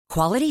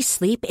Quality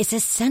sleep is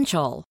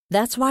essential.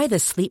 That's why the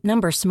Sleep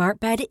Number Smart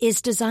Bed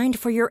is designed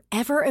for your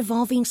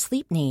ever-evolving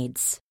sleep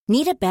needs.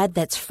 Need a bed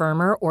that's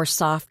firmer or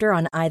softer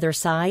on either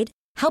side?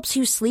 Helps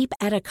you sleep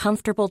at a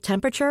comfortable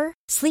temperature?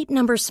 Sleep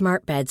Number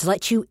Smart Beds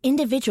let you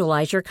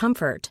individualize your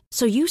comfort,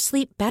 so you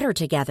sleep better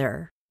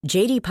together.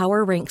 J.D.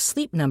 Power ranks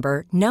Sleep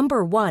Number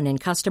number 1 in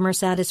customer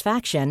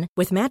satisfaction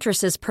with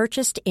mattresses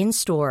purchased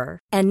in-store.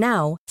 And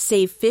now,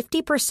 save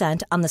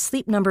 50% on the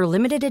Sleep Number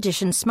Limited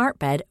Edition Smart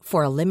Bed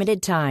for a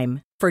limited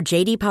time. For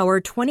J.D. Power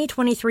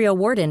 2023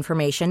 award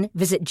information,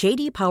 visit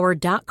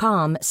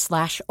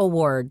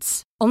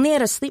jdpower.com/awards. Only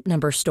at a Sleep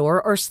Number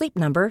store or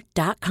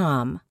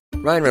sleepnumber.com.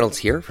 Ryan Reynolds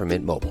here from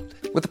Mint Mobile.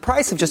 With the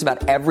price of just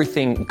about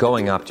everything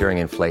going up during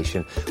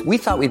inflation, we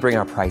thought we'd bring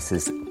our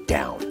prices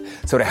down.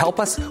 So to help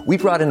us, we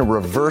brought in a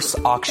reverse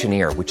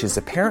auctioneer, which is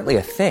apparently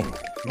a thing.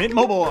 Mint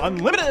Mobile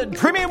Unlimited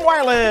Premium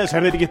Wireless. How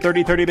to get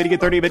 30, 30, how to get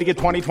 30, how to get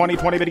 20, 20,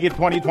 20, how to get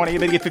 20, 20, how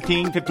to get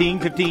 15, 15,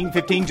 15,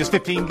 15, just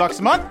 $15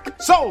 a month?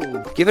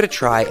 Sold! Give it a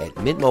try at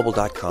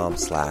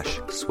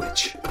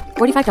mintmobile.com/switch.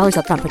 $45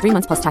 up front for 3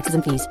 months plus taxes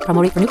and fees.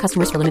 Promo rate for new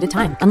customers for limited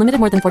time. Unlimited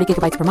more than 40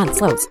 gigabytes per month.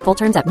 Slows full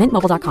terms at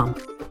mintmobile.com.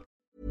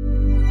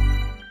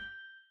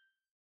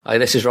 Hi,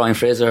 this is Ryan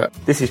Fraser.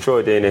 This is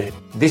Troy Deeney.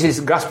 This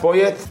is Gus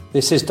Poyet.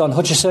 This is Don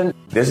Hutchison.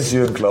 This is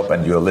Jürgen Klopp,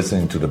 and you're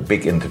listening to The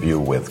Big Interview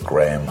with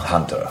Graham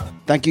Hunter.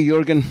 Thank you,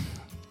 Jürgen.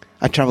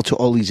 I travel to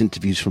all these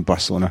interviews from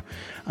Barcelona,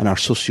 and our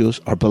socios,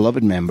 our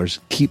beloved members,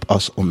 keep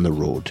us on the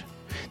road.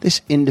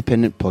 This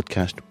independent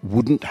podcast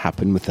wouldn't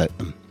happen without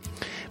them.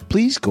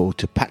 Please go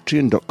to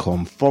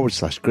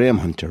patreon.com/Graham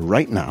Hunter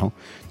right now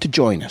to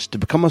join us, to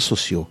become a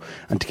socio,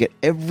 and to get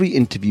every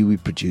interview we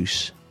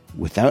produce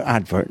without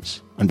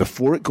adverts and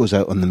before it goes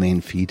out on the main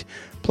feed,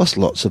 plus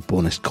lots of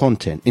bonus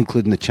content,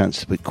 including the chance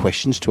to put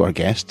questions to our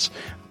guests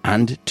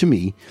and to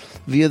me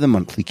via the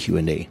monthly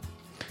Q&A.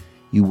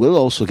 You will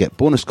also get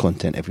bonus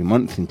content every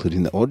month,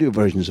 including the audio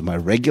versions of my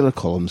regular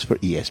columns for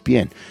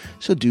ESPN.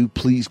 So do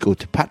please go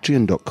to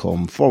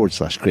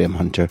patreon.com/Graham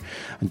Hunter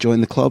and join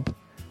the club,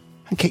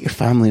 and get your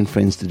family and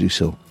friends to do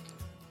so.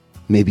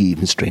 Maybe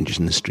even strangers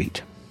in the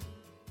street.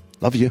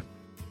 Love you.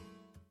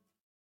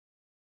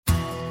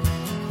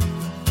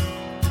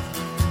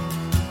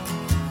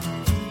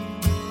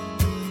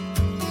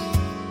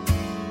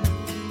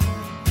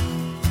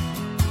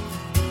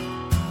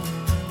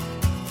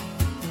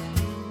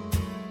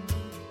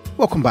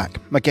 Welcome back.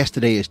 My guest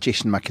today is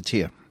Jason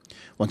McAteer,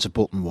 once of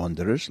Bolton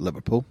Wanderers,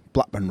 Liverpool,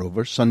 Blackburn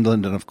Rovers,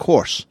 Sunderland, and of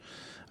course,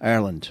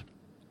 Ireland.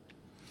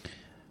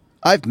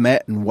 I've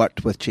met and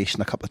worked with Jason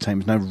a couple of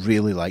times, and I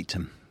really liked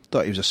him.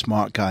 Thought he was a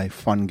smart guy,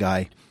 fun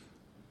guy,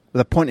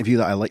 with a point of view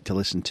that I like to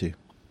listen to.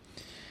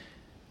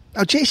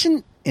 Now,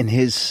 Jason, in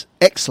his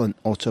excellent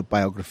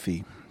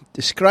autobiography,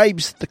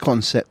 describes the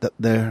concept that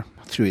there,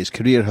 through his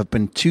career, have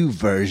been two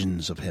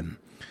versions of him.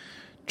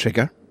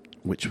 Trigger,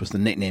 which was the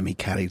nickname he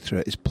carried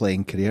throughout his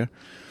playing career,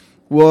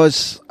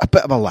 was a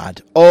bit of a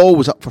lad,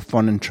 always up for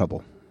fun and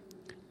trouble.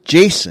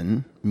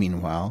 Jason,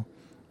 meanwhile,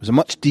 was a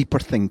much deeper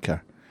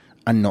thinker,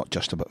 and not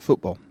just about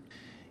football.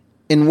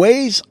 In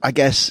ways, I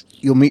guess,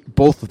 you'll meet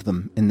both of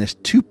them in this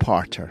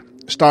two-parter,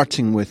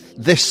 starting with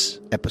this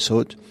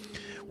episode,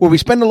 where we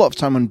spend a lot of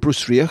time on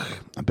Bruce Rioch,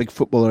 a big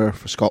footballer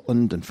for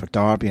Scotland and for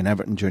Derby and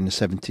Everton during the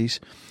 70s,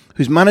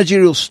 whose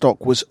managerial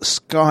stock was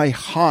sky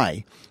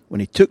high when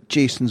he took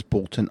Jason's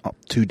Bolton up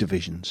 2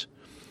 divisions.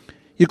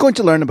 You're going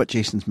to learn about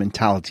Jason's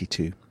mentality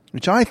too,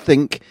 which I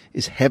think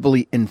is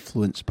heavily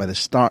influenced by the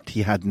start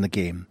he had in the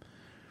game.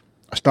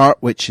 A start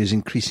which is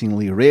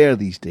increasingly rare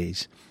these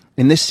days.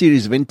 In this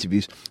series of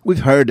interviews,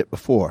 we've heard it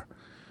before.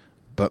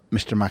 But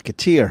Mr.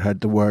 McAteer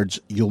heard the words,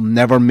 "you'll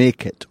never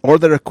make it," or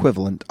their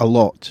equivalent, a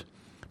lot,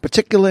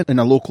 particularly in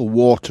a local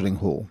watering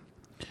hole.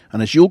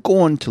 And as you'll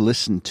go on to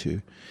listen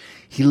to,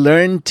 he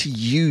learned to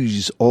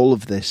use all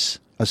of this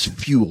as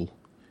fuel,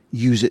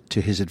 use it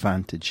to his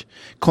advantage.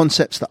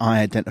 Concepts that I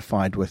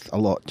identified with a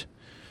lot.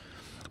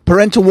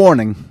 Parental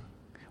warning.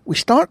 We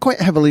start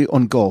quite heavily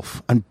on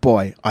golf, and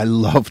boy, I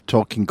love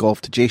talking golf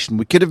to Jason.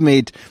 We could have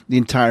made the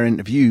entire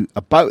interview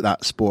about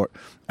that sport,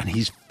 and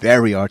he's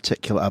very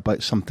articulate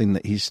about something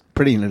that he's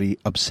pretty nearly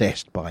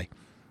obsessed by.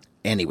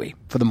 Anyway,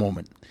 for the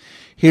moment,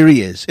 here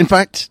he is. In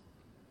fact,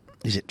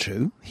 is it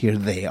true? Here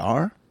they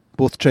are,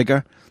 both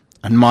Trigger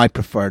and my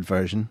preferred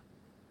version,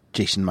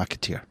 Jason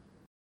McAteer.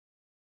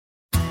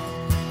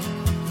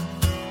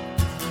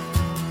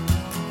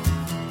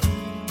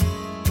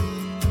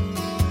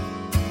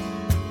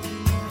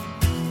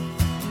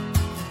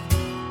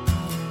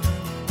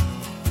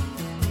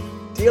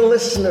 Dear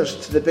listeners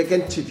to the big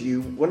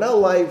interview, we're now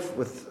live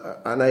with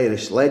an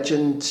Irish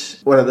legend,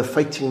 one of the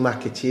fighting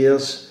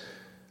McAteers,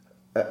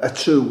 a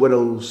true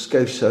Wirral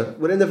Scouser.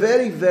 We're in the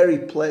very, very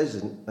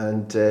pleasant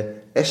and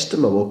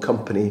estimable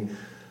company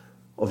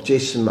of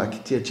Jason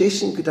McAteer.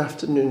 Jason, good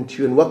afternoon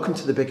to you and welcome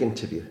to the big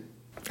interview.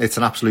 It's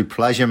an absolute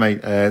pleasure,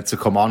 mate, to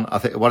come on. I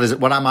think, what is it?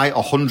 What am I?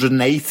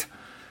 108?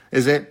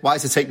 Is it? Why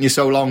is it taking you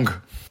so long?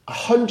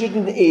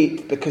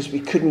 108 because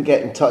we couldn't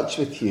get in touch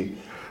with you.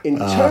 In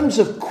terms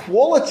of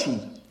quality,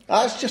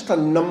 that's just a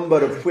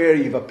number of where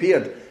you've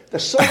appeared.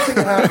 There's something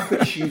that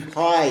puts you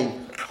high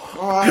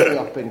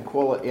up in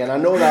quality, and I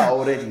know that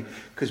already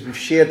because we've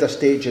shared a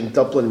stage in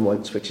Dublin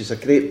once, which is a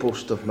great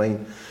boast of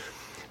mine.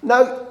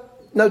 Now,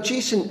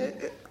 Jason,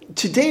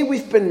 today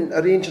we've been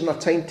arranging our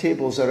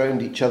timetables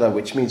around each other,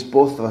 which means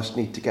both of us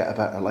need to get a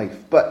better life.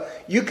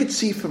 But you could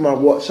see from our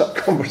WhatsApp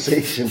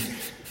conversation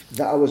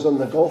that I was on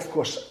the golf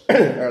course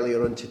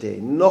earlier on today,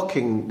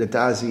 knocking the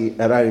Dazzy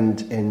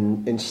around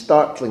in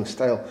startling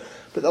style.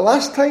 But the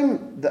last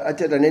time that I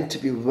did an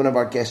interview with one of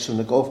our guests on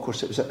the golf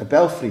course, it was at the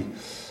Belfry,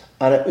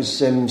 and it was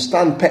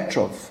Stan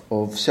Petrov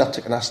of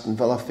Celtic and Aston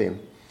Villa fame.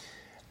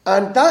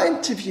 And that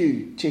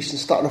interview, Jason,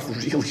 started off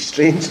really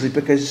strangely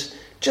because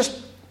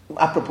just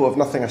apropos of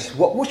nothing, I said,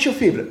 what's your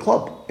favourite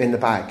club in the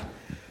bag?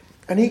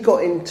 And he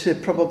got into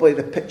probably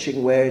the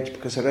pitching wedge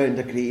because around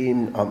the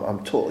green,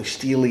 I'm totally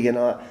steely and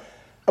all that.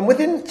 And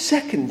within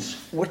seconds,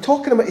 we're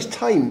talking about his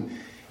time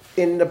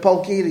in the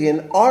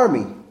Bulgarian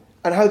army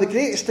and how the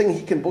greatest thing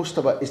he can boast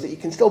about is that he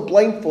can still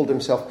blindfold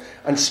himself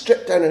and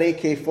strip down an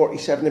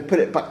AK-47 and put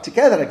it back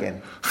together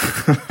again.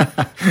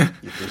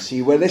 You can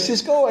see where this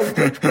is going.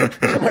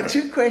 So my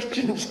two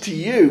questions to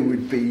you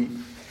would be,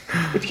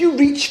 if you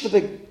reach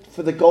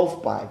for the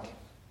golf bag,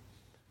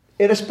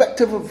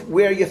 irrespective of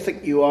where you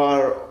think you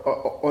are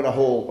on a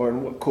hole or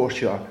on what course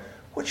you are,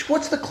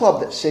 what's the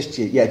club that says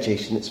to you, yeah,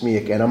 Jason, it's me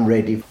again, I'm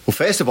ready? Well,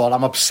 first of all,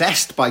 I'm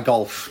obsessed by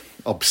golf.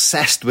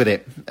 Obsessed with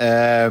it.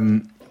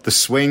 The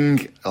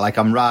swing, like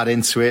I'm right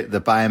into it, the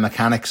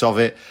biomechanics of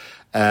it.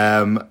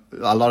 A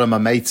lot of my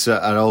mates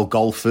are all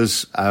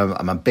golfers.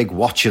 I'm a big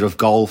watcher of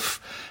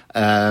golf.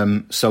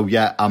 So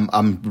yeah,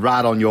 I'm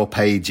right on your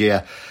page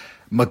here.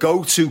 My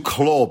go-to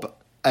club,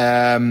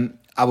 I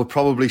would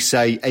probably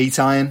say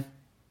 8-iron.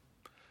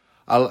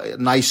 A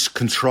nice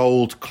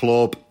controlled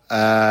club.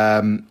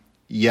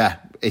 Yeah,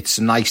 it's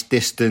a nice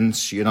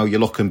distance. You know, you're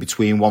looking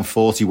between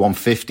 140,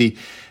 150,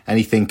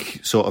 anything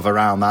sort of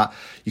around that.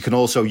 You can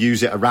also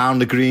use it around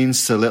the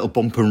greens to a little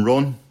bump and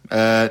run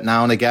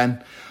now and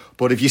again.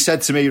 But if you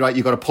said to me, right,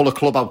 you've got to pull a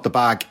club out the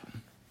bag,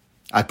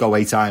 I'd go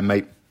 8-iron,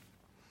 mate.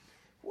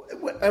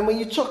 And when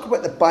you talk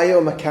about the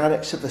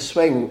biomechanics of the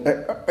swing,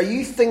 are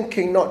you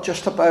thinking not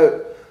just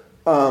about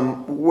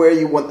where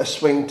you want the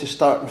swing to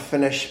start and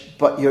finish,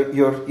 but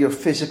your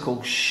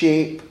physical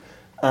shape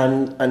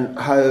and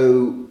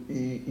how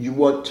you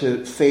want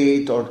to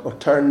fade or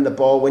turn the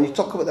ball? When you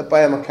talk about the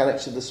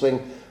biomechanics of the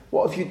swing,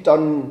 what have you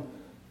done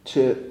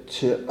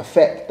to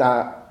affect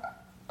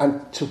that,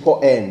 and to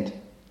what end?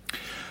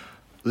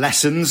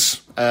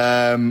 Lessons.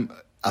 I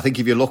think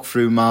if you look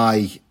through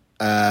my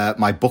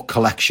book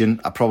collection,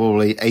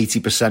 probably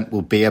 80%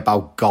 will be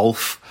about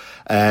golf,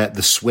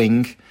 the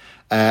swing.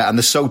 And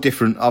there's so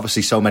different,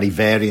 obviously so many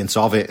variants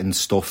of it and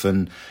stuff.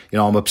 And, you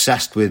know, I'm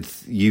obsessed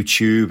with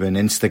YouTube and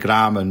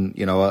Instagram, and,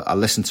 you know, I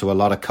listen to a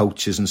lot of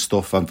coaches and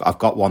stuff. I've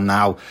got one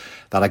now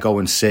that I go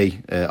and see,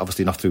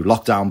 obviously not through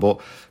lockdown, but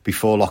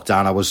before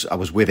lockdown, I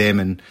was with him,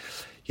 and,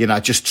 you know,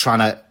 just trying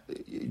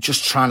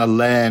to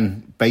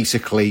learn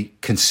basically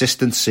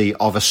consistency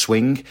of a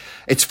swing.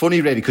 It's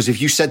funny really, because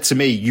if you said to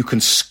me, you can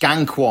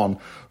skank one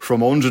from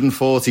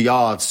 140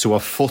 yards to a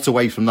foot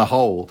away from the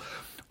hole,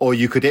 or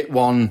you could hit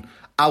one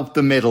out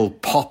the middle,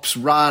 pops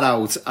right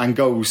out and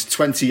goes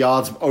 20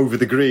 yards over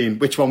the green,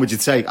 which one would you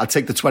take? I'd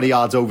take the 20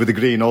 yards over the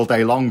green all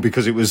day long,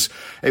 because it was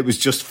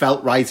just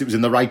felt right. It was in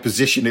the right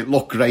position. It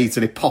looked great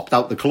and it popped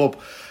out the club.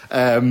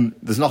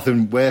 There's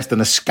nothing worse than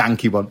a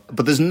skanky one,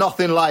 but there's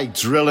nothing like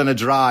drilling a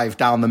drive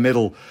down the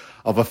middle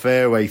of a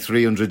fairway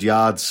 300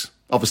 yards,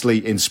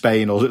 obviously in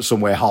Spain or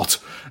somewhere hot,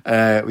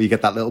 where you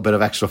get that little bit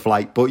of extra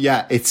flight. But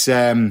yeah, it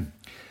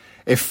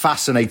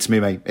fascinates me,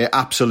 mate. It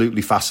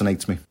absolutely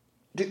fascinates me.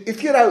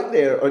 If you're out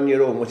there on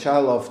your own, which I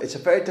love, it's a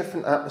very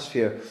different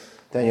atmosphere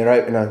than you're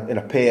out in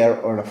a pair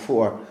or in a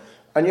four,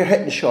 and you're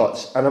hitting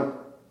shots. And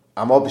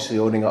I'm obviously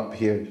owning up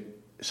here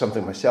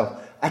something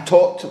myself. I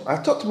talk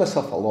to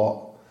myself a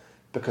lot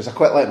because I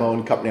quite like my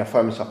own company. I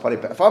find myself funny.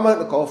 But if I'm out on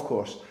the golf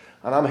course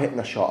and I'm hitting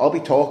a shot, I'll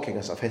be talking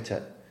as I've hit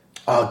it.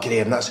 Oh,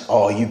 Graham,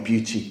 you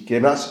beauty.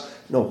 Graham,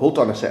 no, hold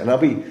on a second. I'll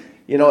be,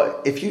 you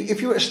know, if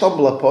you were to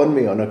stumble upon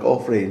me on a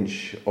golf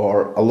range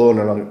or alone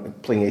and I'm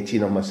playing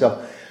 18 on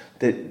myself,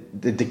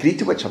 the degree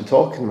to which I'm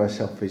talking to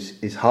myself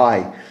is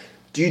high.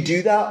 Do you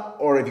do that,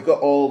 or have you got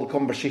all the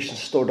conversations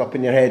stored up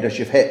in your head as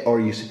you've hit,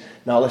 or you say,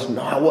 no, listen,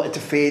 no, I wanted to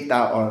fade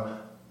that, or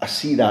I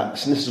see that,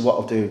 so this is what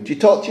I'll do. Do you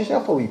talk to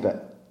yourself a wee bit?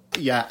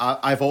 Yeah,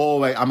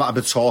 I'm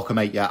a talker,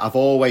 mate. Yeah, I've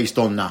always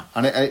done that,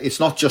 and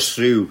it's not just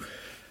with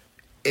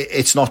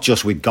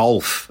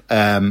golf.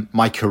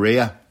 My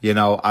career, you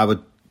know, I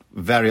would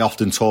very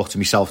often talk to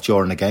myself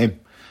during the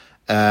game.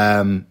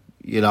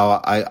 You know,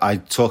 I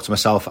talk to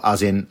myself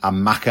as in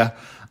I'm Macca,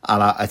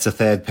 and it's a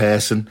third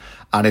person.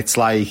 And it's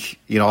like,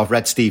 you know, I've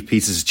read Steve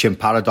Peters' Chimp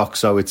Paradox,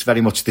 so it's very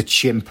much the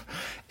chimp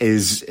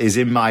is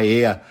in my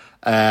ear.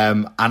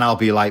 And I'll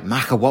be like,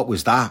 Macca, what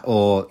was that?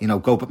 Or, you know,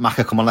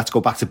 Macca, come on, let's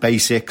go back to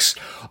basics.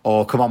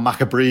 Or, come on,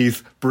 Macca,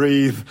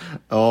 breathe.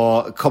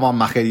 Or, come on,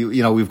 Macca,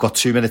 you know, we've got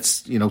 2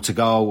 minutes, you know, to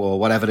go, or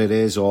whatever it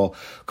is. Or,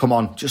 come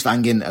on, just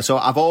hang in. So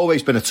I've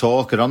always been a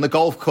talker. On the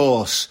golf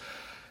course,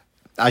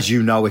 as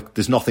you know,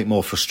 there's nothing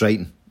more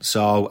frustrating.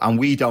 So, and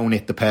we don't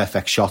hit the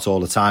perfect shot all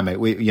the time, mate.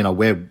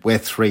 We're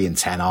 3 in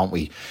 10, aren't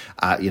we?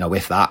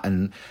 If that,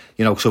 and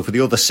so for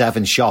the other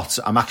 7 shots,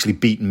 I'm actually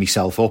beating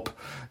myself up.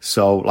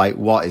 So, like,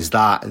 what is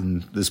that?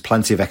 And there's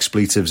plenty of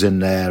expletives in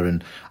there,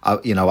 and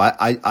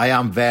I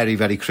am very,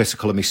 very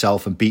critical of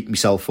myself and beat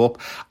myself up.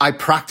 I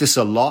practice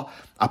a lot.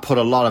 I put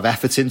a lot of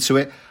effort into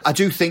it. I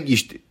do think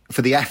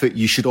for the effort,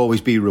 you should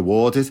always be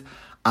rewarded,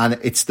 and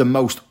it's the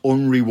most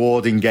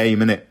unrewarding game,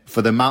 innit?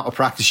 For the amount of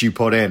practice you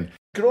put in.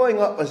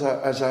 Growing up as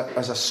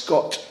a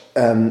Scot,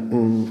 we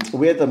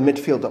had a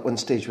midfield at one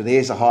stage with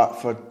Asa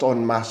Hartford,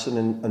 Don Masson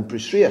and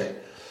Bruce Rioch.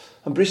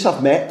 And Bruce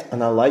I've met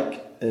and I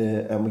like,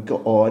 and we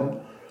got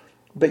on.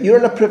 But you're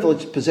in a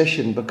privileged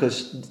position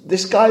because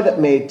this guy that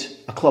made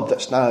a club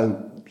that's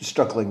now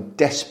struggling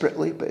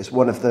desperately, but is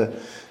one of the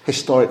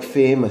historic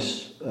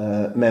famous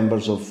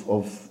members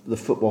of the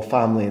football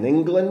family in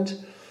England,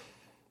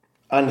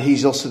 and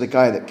he's also the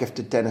guy that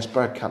gifted Dennis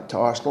Bergkamp to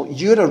Arsenal.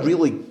 You had a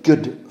really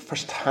good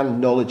first-hand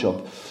knowledge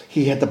of.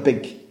 He had a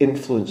big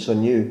influence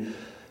on you.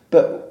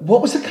 But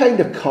what was the kind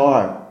of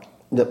car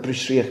that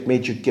Bruce Rioch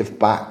made you give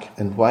back,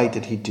 and why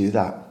did he do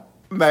that?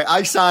 Mate,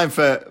 I signed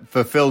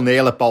for Phil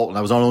Neal at Bolton.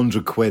 I was on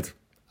 £100,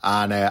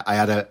 and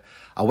I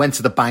went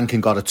to the bank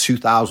and got a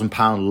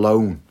 £2,000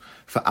 loan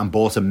and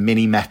bought a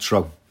Mini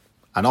Metro,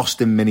 an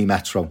Austin Mini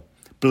Metro,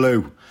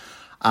 blue.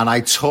 And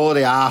I tore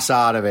the arse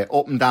out of it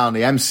up and down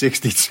the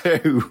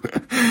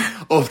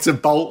M62 up to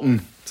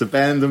Bolton, to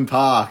Bendon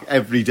Park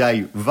every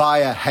day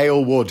via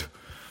Halewood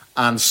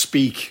and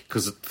Speak,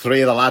 because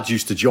 3 of the lads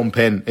used to jump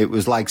in. It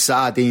was like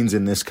sardines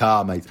in this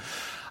car, mate.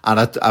 And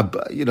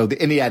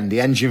in the end,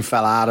 the engine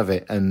fell out of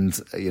it, and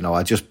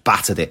I just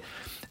battered it.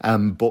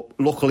 But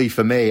luckily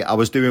for me, I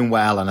was doing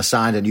well, and I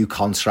signed a new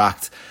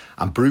contract.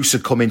 And Bruce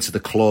had come into the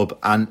club,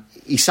 and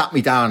he sat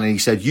me down and he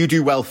said, "You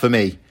do well for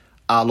me,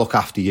 I'll look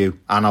after you,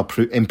 and I'll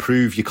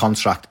improve your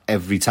contract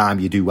every time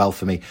you do well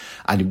for me,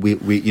 and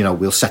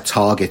we'll set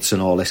targets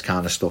and all this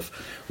kind of stuff,"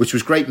 which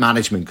was great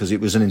management because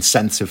it was an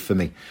incentive for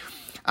me.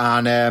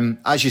 And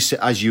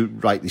as you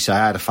rightly say,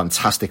 I had a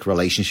fantastic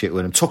relationship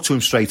with him. Took to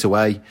him straight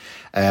away.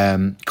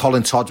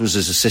 Colin Todd was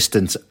his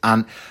assistant,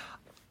 and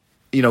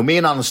me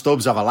and Alan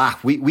Stubbs have a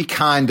laugh. We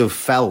kind of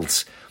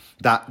felt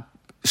that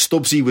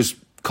Stubbsy was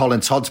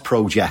Colin Todd's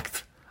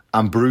project,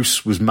 and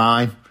Bruce was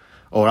mine,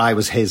 or I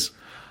was his.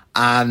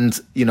 And,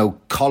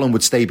 Colin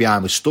would stay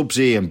behind with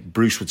Stubbsy and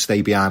Bruce would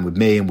stay behind with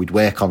me, and we'd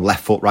work on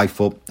left foot, right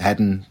foot,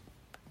 heading,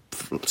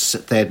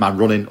 third man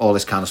running, all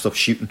this kind of stuff,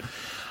 shooting.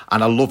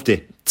 And I loved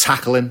it.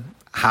 Tackling,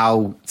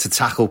 how to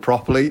tackle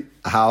properly,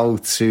 how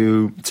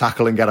to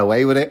tackle and get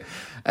away with it.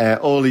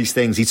 All these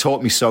things. He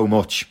taught me so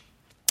much.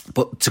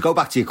 But to go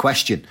back to your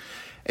question,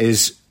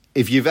 is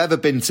if you've ever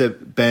been to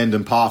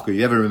Bendon Park, or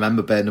you ever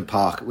remember Bendon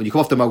Park, when you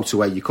come off the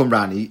motorway, you come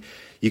round,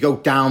 you go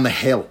down the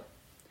hill.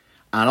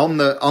 And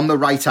on the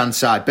right-hand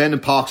side,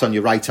 Bendon Park's on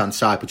your right-hand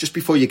side, but just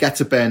before you get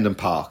to Bendon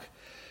Park,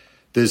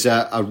 there's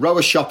a row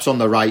of shops on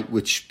the right,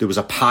 which there was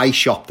a pie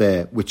shop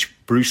there, which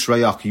Bruce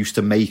Rioch used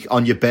to make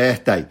on your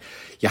birthday.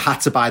 You had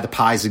to buy the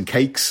pies and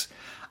cakes,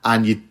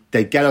 and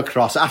they'd get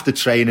across after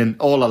training,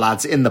 all the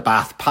lads in the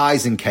bath,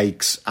 pies and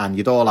cakes, and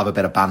you'd all have a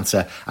bit of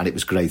banter, and it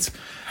was great.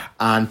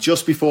 And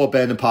just before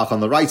Bendon Park on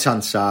the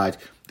right-hand side,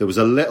 there was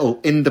a little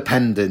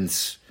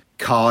independent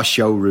car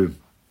showroom,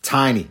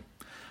 tiny.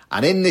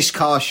 And in this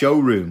car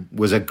showroom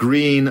was a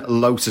green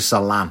Lotus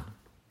Elan.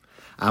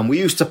 And we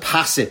used to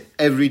pass it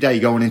every day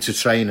going into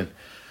training.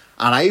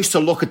 And I used to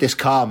look at this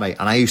car, mate,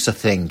 and I used to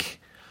think,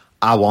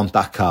 I want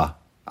that car.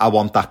 I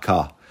want that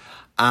car.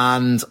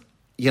 And,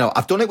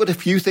 I've done it with a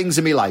few things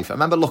in my life. I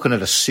remember looking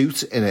at a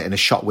suit in a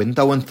shop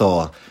window and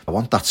thought, I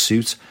want that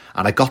suit.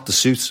 And I got the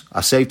suit.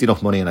 I saved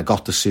enough money and I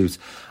got the suit.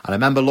 And I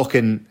remember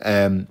looking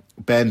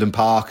Bendon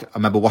Park. I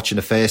remember watching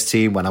the first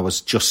team when I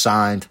was just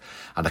signed,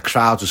 and the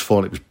crowd was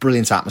full. It was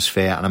brilliant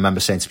atmosphere. And I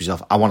remember saying to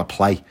myself, I want to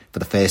play for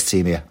the first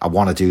team here. I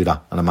want to do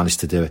that. And I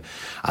managed to do it.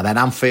 And then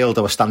Anfield,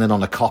 I was standing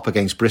on the cop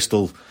against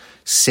Bristol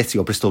City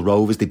or Bristol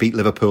Rovers. They beat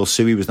Liverpool.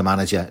 Suey was the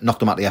manager, knocked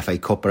them out the FA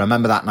Cup. But I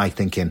remember that night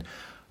thinking,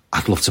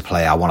 I'd love to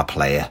play. I want to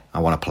play here. I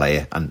want to play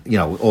here. And,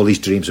 all these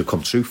dreams have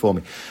come true for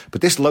me.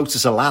 But this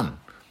Lotus Elan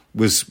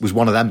was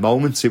one of them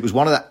moments. It was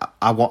one of the,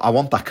 I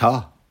want that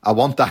car. I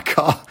want that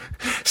car.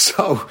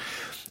 So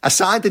I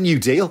signed a new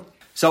deal.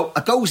 So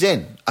I goes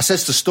in. I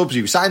says to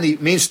Stubbsy,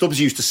 me and Stubbsy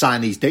used to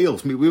sign these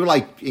deals. We were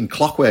like in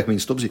clockwork, me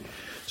and Stubbsy.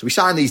 So we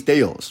signed these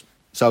deals.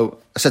 So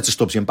I said to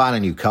Stubbsy, I'm buying a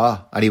new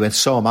car. And he went,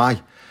 so am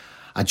I.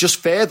 And just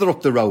further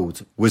up the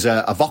road was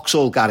a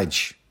Vauxhall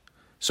garage.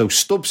 So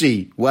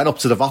Stubbsy went up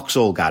to the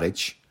Vauxhall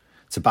garage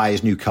to buy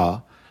his new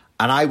car.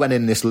 And I went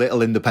in this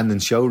little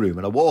independent showroom,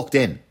 and I walked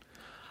in,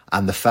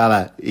 and the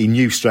fella, he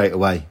knew straight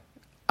away.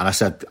 And I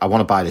said, I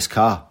want to buy this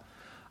car.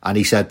 And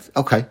he said,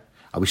 okay.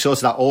 And we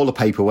sorted out all the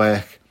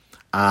paperwork,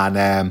 and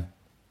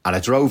I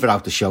drove it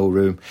out the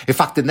showroom. In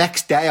fact, the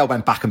next day I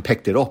went back and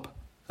picked it up.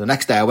 The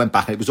next day I went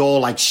back and it was all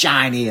like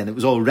shiny and it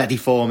was all ready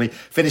for me.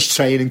 Finished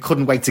training,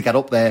 couldn't wait to get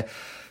up there.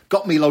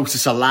 Got me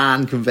Lotus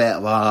Elan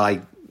convertible,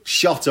 like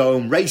shot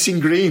home, racing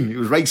green. It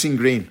was racing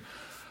green.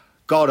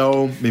 Got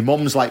home, my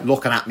mum's like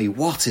looking at me,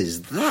 what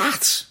is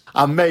that?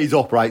 I'm made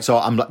up, right? So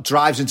I'm like,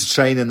 drives into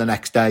training the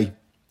next day,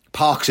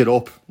 parks it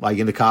up, like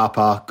in the car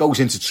park, goes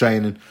into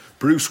training.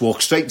 Bruce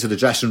walks straight into the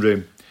dressing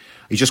room.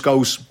 He just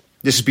goes,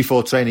 this is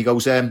before training, he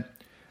goes,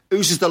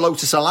 whose is the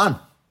Lotus Elan?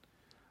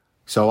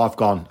 So I've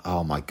gone,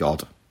 oh my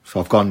God. So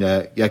I've gone,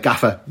 yeah,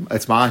 Gaffer,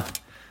 it's mine.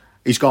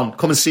 He's gone,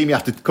 come and see me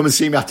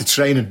after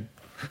training.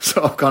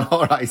 So I've gone,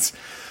 all right.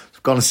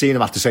 I've gone and seen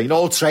him after training.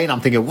 All training,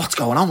 I'm thinking, what's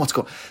going on?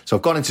 So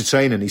I've gone into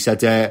training. He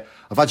said,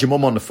 I've had your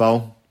mum on the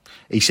phone.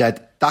 He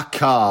said, that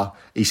car,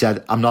 he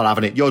said, I'm not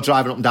having it. You're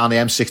driving up and down the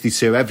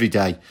M62 every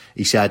day.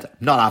 He said,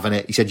 not having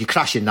it. He said, you're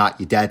crashing that,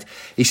 you're dead.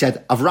 He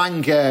said, I've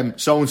rang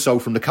so-and-so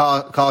from the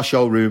car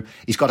showroom.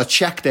 He's got a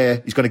cheque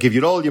there. He's going to give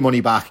you all your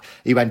money back.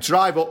 He went,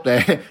 drive up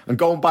there and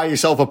go and buy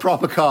yourself a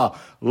proper car,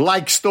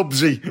 like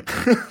Stubbsy.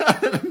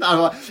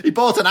 He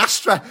bought an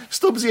Astra.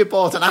 Stubbsy had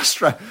bought an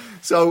Astra.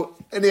 So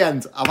in the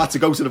end, I've had to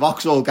go to the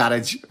Vauxhall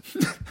garage.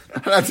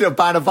 I ended up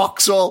buying a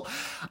Vauxhall.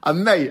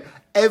 And mate,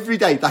 every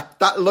day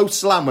that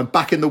Lotus Elan went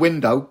back in the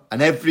window,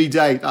 and every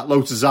day that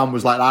Lotus Elan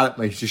was like that at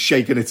me, just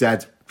shaking its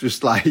head,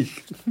 just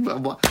like,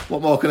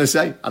 what more can I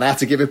say? And I had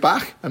to give it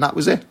back, and that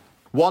was it.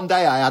 One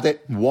day I had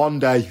it, one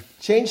day.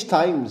 Change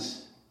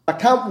times. I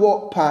can't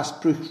walk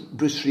past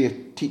Bruce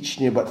Rioch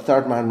teaching you about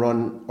third man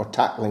run or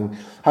tackling,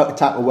 how to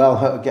tackle well,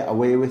 how to get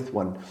away with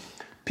one.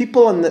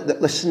 People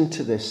that listen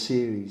to this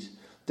series,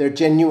 they're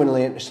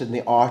genuinely interested in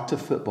the art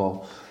of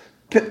football.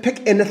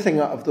 Pick anything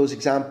out of those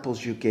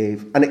examples you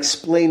gave and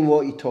explain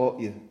what he taught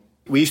you.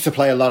 We used to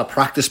play a lot of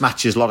practice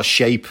matches, a lot of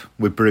shape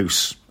with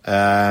Bruce.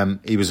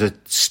 He was a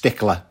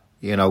stickler,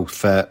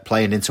 for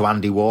playing into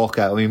Andy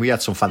Walker. I mean, we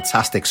had some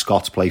fantastic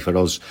Scots play for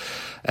us.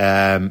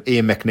 Ian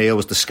McNeil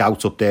was the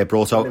scout up there,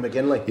 brought out... John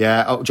McGinley.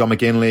 Yeah, John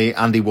McGinley,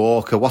 Andy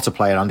Walker. What a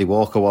player Andy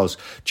Walker was.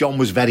 John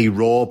was very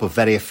raw, but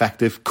very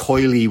effective.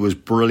 Coyley was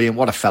brilliant.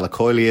 What a fella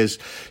Coyley is.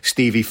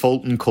 Stevie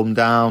Fulton come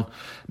down.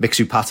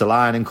 Mixu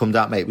Patalainen come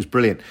down. Mate, it was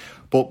brilliant.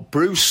 But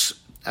Bruce,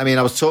 I mean,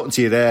 I was talking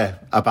to you there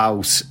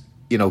about,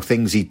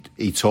 things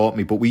he taught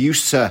me, but we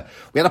had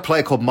a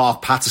player called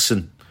Mark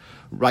Patterson,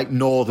 right,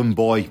 northern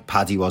boy,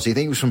 Paddy was. I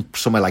think he was from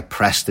somewhere like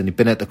Preston. He'd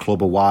been at the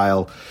club a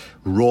while,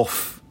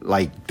 rough,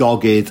 like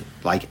dogged,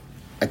 like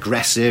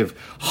aggressive,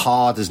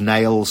 hard as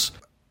nails.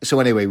 So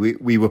anyway,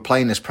 we were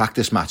playing this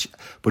practice match,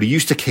 but he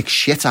used to kick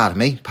shit out of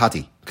me,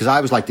 Paddy, because I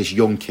was like this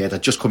young kid.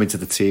 I'd just come into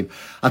the team.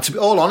 And to be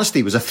all honesty,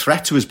 he was a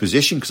threat to his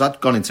position because I'd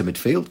gone into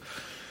midfield.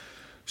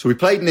 So we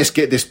played in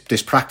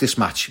this practice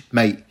match,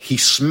 mate. He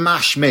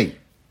smashed me.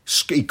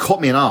 He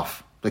cut me in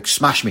half, like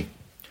smashed me.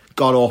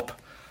 Got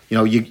up.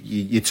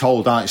 You're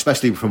told,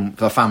 especially from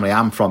the family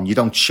I'm from, you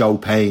don't show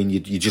pain. You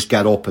just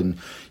get up and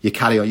you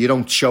carry on. You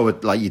don't show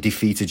it like you're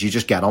defeated. You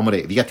just get on with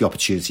it. If you get the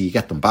opportunity, you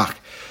get them back.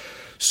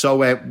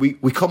 So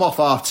we come off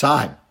half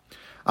time,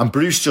 and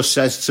Bruce just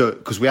says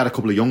because we had a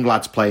couple of young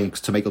lads playing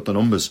to make up the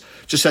numbers,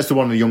 just says to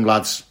one of the young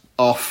lads,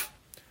 off,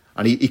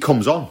 and he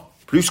comes on.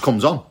 Bruce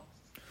comes on.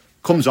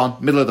 Comes on,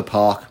 middle of the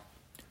park,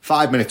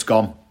 5 minutes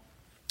gone,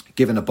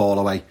 giving the ball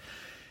away.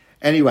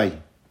 Anyway,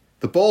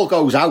 the ball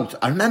goes out.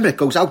 I remember it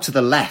goes out to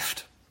the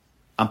left,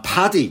 and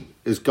Paddy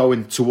is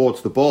going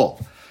towards the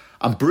ball.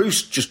 And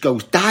Bruce just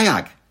goes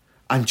diag,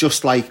 and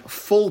just like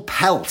full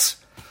pelt.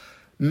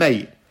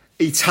 Mate,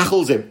 he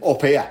tackles him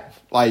up here,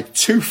 like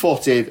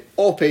 2-footed,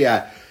 up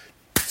here.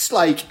 It's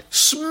like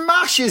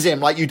smashes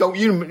him, like you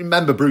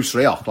remember Bruce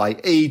Rioch,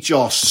 like he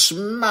just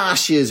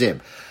smashes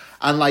him.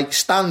 And like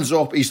stands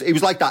up, he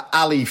was like that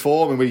Ali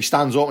Foreman where he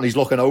stands up and he's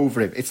looking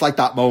over him. It's like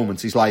that moment.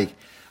 He's like,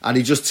 and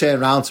he just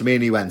turned around to me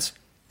and he went,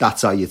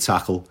 "That's how you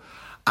tackle."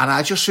 And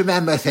I just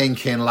remember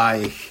thinking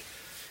like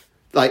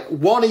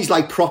one, he's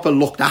like proper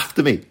looked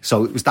after me.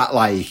 So it was that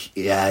like,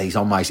 yeah, he's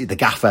on my, the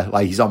gaffer,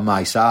 like he's on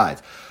my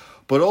side.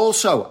 But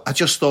also I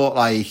just thought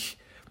like,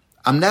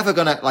 I'm never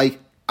gonna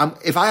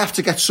if I have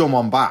to get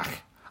someone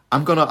back,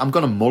 I'm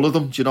gonna muller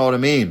them. Do you know what I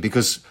mean?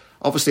 Because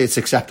obviously, it's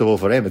acceptable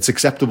for him. It's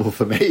acceptable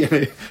for me.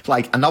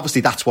 And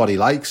obviously, that's what he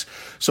likes.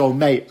 So,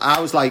 mate,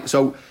 I was like,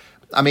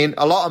 I mean,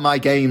 a lot of my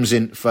games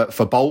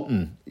for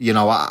Bolton,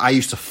 I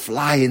used to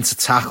fly into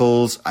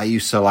tackles. I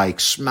used to like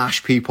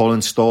smash people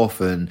and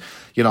stuff. And,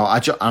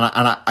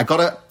 I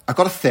got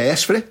a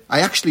thirst for it.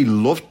 I actually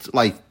loved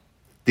like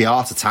the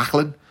art of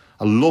tackling.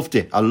 I loved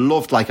it. I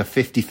loved like a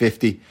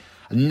 50-50.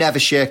 I never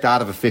shirked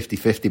out of a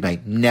 50-50,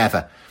 mate.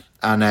 Never.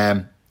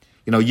 And,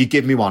 you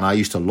give me one. I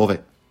used to love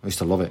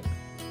it.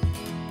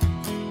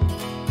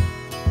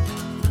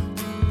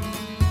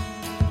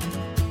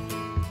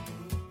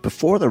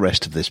 Before the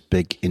rest of this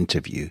big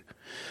interview,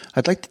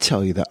 I'd like to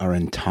tell you that our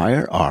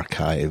entire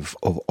archive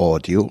of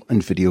audio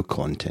and video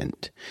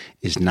content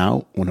is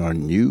now on our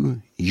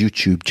new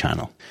YouTube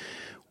channel.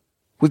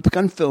 We've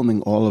begun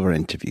filming all of our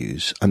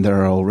interviews, and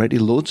there are already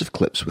loads of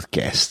clips with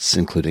guests,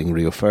 including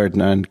Rio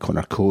Ferdinand,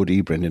 Conor Cody,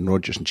 Brendan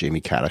Rodgers and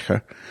Jamie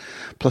Carragher,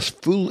 plus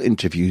full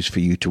interviews for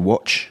you to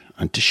watch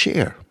and to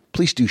share.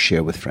 Please do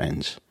share with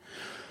friends.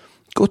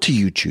 Go to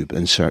YouTube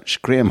and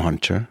search Graham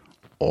Hunter,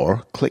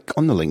 or click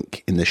on the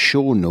link in the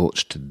show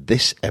notes to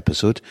this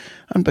episode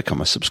and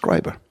become a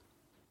subscriber.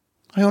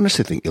 I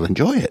honestly think you'll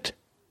enjoy it.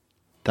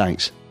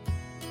 Thanks.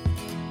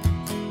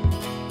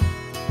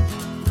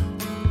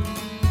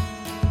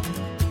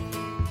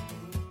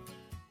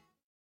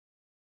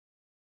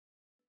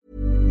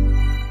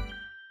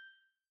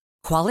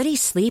 Quality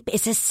sleep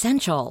is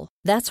essential.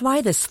 That's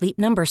why the Sleep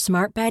Number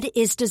Smart Bed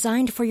is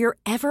designed for your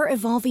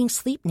ever-evolving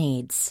sleep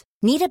needs.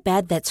 Need a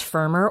bed that's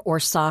firmer or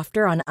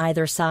softer on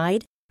either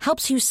side?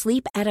 Helps you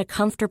sleep at a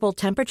comfortable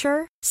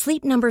temperature?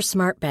 Sleep Number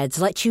Smart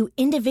Beds let you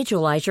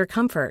individualize your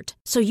comfort,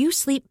 so you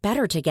sleep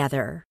better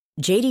together.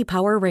 J.D.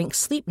 Power ranks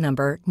Sleep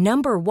Number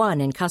number 1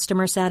 in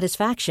customer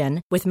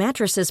satisfaction with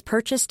mattresses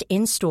purchased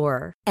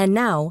in-store. And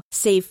now,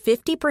 save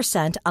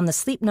 50% on the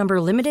Sleep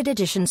Number Limited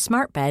Edition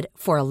Smart Bed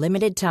for a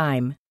limited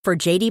time. For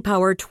J.D.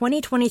 Power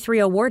 2023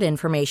 award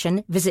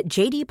information, visit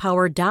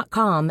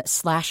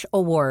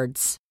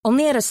jdpower.com/awards.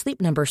 Only at a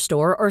Sleep Number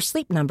store or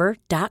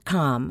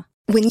sleepnumber.com.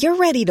 When you're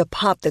ready to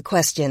pop the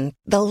question,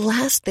 the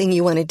last thing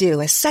you want to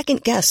do is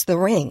second-guess the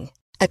ring.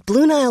 At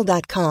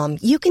BlueNile.com,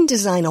 you can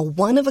design a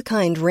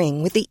one-of-a-kind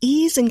ring with the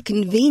ease and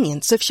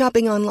convenience of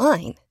shopping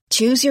online.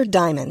 Choose your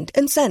diamond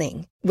and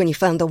setting. When you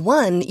find the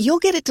one, you'll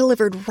get it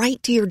delivered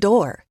right to your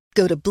door.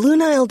 Go to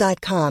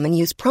BlueNile.com and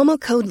use promo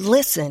code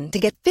LISTEN to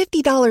get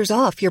 $50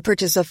 off your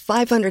purchase of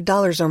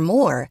 $500 or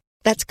more.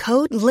 That's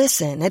code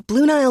LISTEN at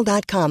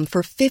BlueNile.com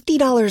for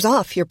 $50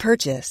 off your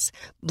purchase.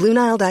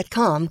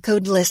 BlueNile.com,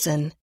 code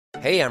LISTEN.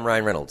 Hey, I'm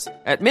Ryan Reynolds.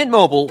 At Mint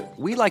Mobile,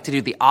 we like to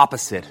do the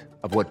opposite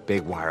of what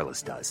Big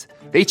Wireless does.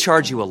 They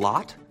charge you a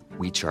lot,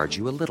 we charge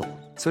you a little.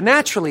 So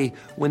naturally,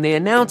 when they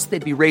announced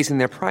they'd be raising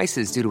their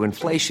prices due to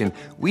inflation,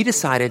 we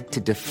decided to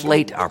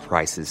deflate our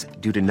prices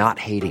due to not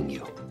hating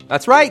you.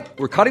 That's right.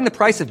 We're cutting the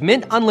price of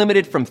Mint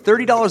Unlimited from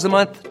 $30 a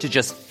month to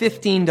just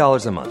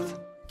 $15 a month.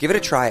 Give it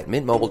a try at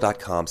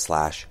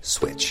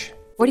mintmobile.com/switch.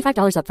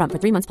 $45 up front for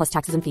 3 months plus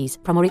taxes and fees.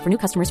 Promo rate for new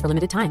customers for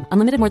limited time.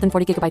 Unlimited more than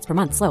 40 gigabytes per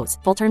month. Slows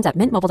full terms at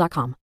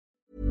mintmobile.com.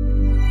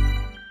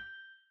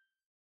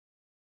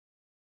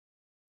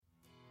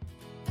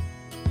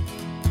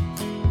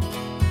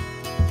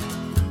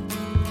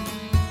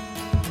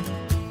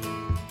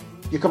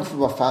 You come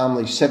from a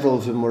family, several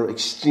of them were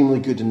extremely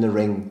good in the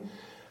ring.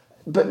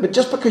 But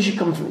just because you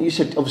come from, you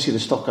said obviously the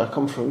stock I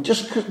come from,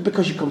 just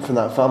because you come from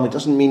that family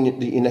doesn't mean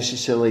that you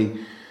necessarily,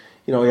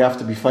 you have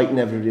to be fighting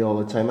everybody all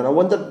the time. And I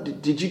wonder,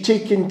 did you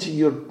take into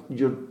your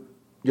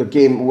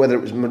game, whether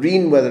it was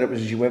Marine, whether it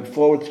was as you went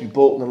forward through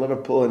Bolton and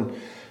Liverpool and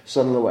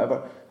Sunderland or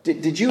whatever,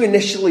 did you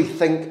initially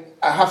think,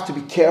 I have to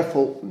be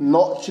careful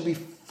not to be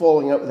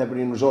falling out with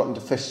everybody and resorting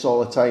to fists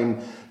all the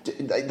time,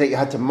 that you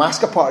had to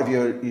mask a part of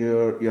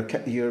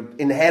your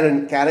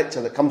inherent character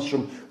that comes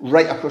from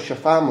right across your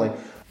family?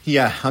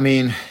 Yeah, I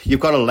mean, you've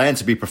got to learn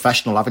to be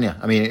professional, haven't you?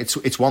 I mean,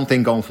 it's one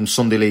thing going from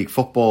Sunday League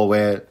football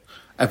where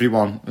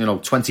everyone,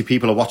 20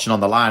 people are watching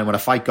on the line. When a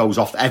fight goes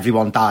off,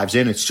 everyone dives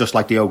in. It's just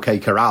like the OK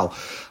Corral.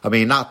 I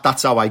mean,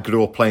 that's how I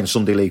grew up playing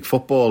Sunday League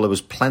football. There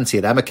was plenty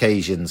of them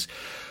occasions.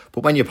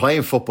 But when you're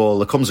playing football,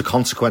 there comes a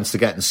consequence to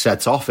getting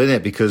set off,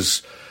 innit?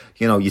 Because,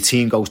 your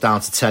team goes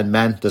down to 10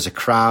 men. There's a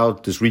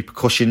crowd. There's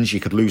repercussions. You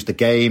could lose the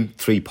game,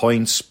 3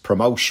 points,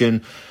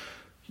 promotion.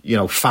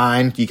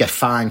 Fine, you get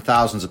fined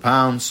thousands of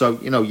pounds. So,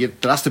 there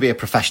has to be a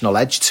professional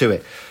edge to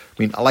it.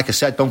 I mean, like I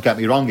said, don't get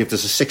me wrong, if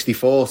there's a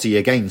 60-40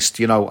 against,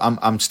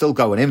 I'm still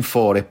going in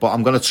for it, but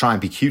I'm going to try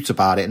and be cute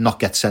about it and not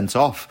get sent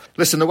off.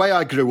 Listen, the way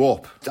I grew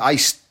up, I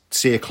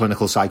see a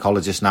clinical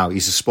psychologist now.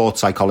 He's a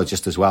sports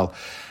psychologist as well.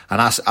 And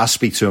I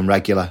speak to him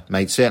regular,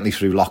 mate, certainly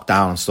through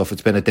lockdown and stuff.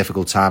 It's been a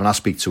difficult time and I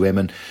speak to him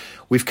and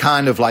we've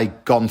kind of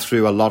gone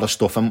through a lot of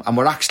stuff and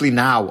we're actually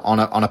now on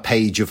a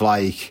page of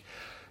why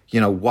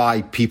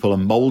people are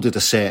moulded a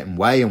certain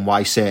way and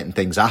why certain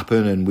things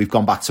happen. And we've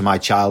gone back to my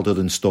childhood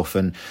and stuff.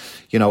 And,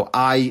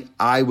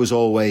 I was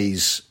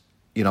always,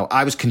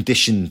 I was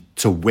conditioned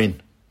to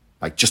win,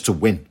 just to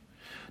win.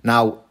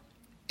 Now,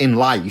 in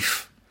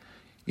life,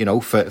 for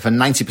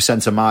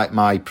 90% of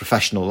my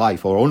professional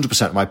life or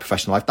 100% of my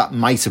professional life, that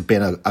might have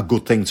been a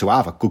good thing to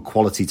have, a good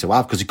quality to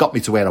have, because it got me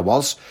to where I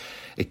was.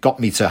 It got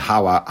me to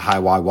how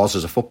I was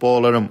as a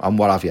footballer and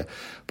what have you.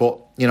 But,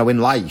 in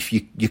life,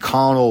 you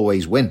can't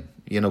always win.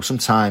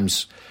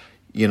 Sometimes,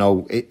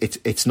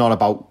 it's not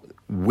about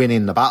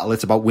winning the battle,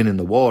 it's about winning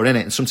the war,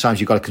 innit? And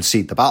sometimes you've got to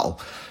concede the battle.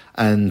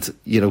 And,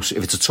 if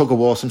it's a tug of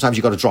war, sometimes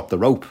you've got to drop the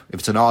rope. If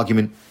it's an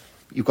argument,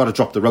 you've got to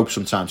drop the rope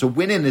sometimes. So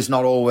winning is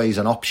not always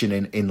an option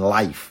in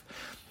life.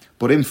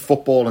 But in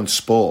football and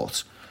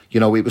sport,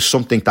 it was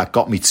something that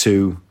got me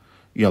to,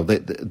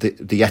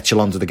 the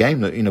echelons of the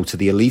game, to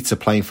the elite of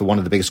playing for one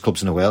of the biggest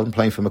clubs in the world and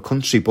playing for my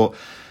country. But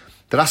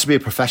there has to be a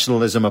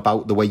professionalism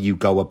about the way you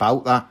go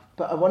about that.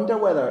 But I wonder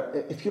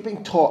whether, if you're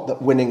being taught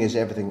that winning is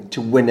everything,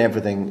 to win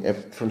everything,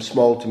 from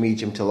small to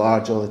medium to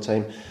large all the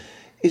time,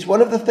 is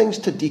one of the things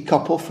to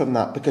decouple from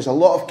that, because a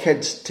lot of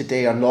kids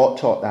today are not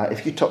taught that.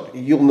 If you talk,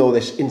 you'll know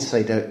this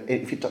inside out.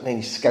 If you talk to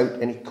any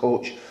scout, any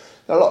coach,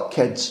 there are a lot of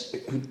kids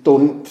who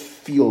don't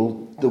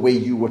feel the way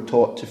you were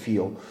taught to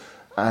feel,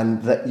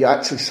 and that you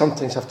actually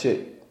sometimes have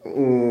to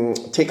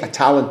take a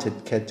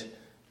talented kid,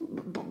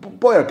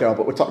 boy or girl,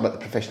 but we're talking about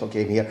the professional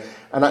game here,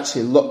 and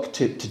actually look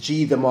to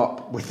G them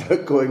up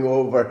without going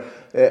over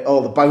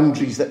all the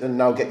boundaries that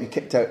now get you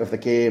kicked out of the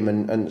game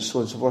and so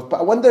on and so forth. But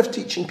I wonder if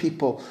teaching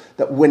people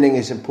that winning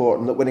is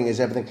important, that winning is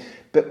everything,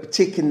 but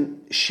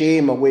taking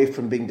shame away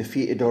from being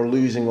defeated or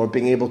losing, or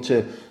being able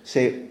to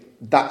say,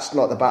 that's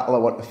not the battle I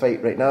want to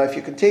fight right now. If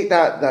you can take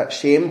that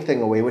shame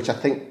thing away, which I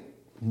think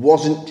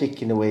wasn't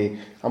taken away,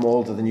 I'm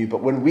older than you,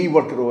 but when we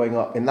were growing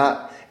up, in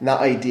that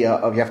idea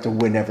of you have to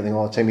win everything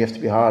all the time, you have to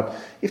be hard,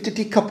 you have to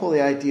decouple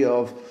the idea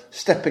of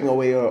stepping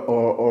away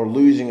or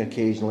losing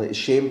occasionally is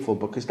shameful,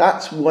 because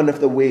that's one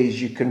of the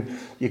ways you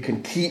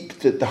can keep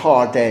the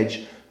hard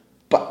edge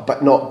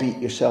but not beat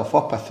yourself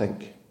up, I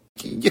think.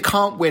 You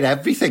can't win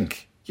everything.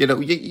 You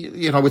know,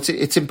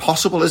 it's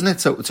impossible,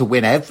 isn't it, to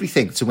win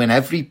everything, to win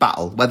every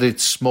battle, whether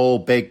it's small,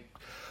 big,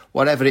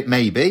 whatever it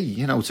may be,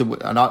 you know,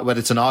 whether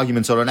it's an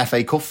argument or an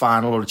FA Cup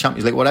final or a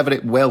Champions League, whatever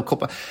it, World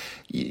Cup,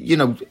 you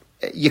know,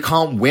 you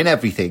can't win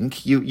everything.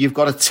 You've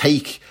got to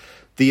take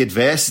the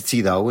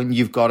adversity, though, and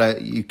you've got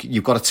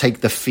to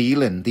take the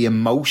feeling, the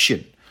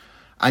emotion,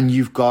 and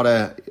you've got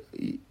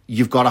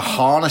to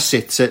harness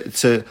it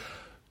to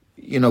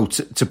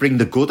bring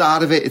the good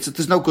out of it.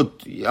 There's no good.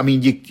 I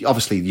mean,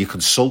 obviously you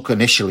can sulk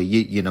initially.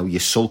 You're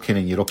sulking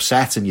and you're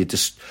upset and you're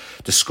just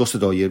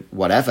disgusted or you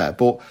whatever.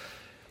 But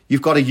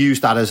you've got to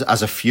use that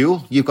as a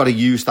fuel. You've got to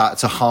use that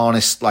to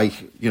harness,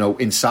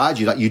 inside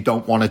you, that you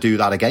don't want to do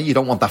that again. You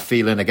don't want that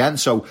feeling again.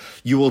 So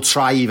you will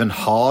try even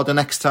harder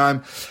next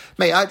time.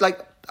 Mate,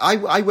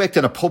 I worked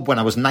in a pub when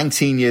I was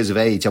 19 years of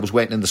age. I was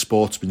working in the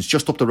Sportsman's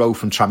just up the road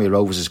from Tranmere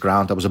Rovers'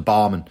 ground. I was a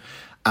barman,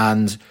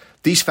 and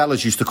these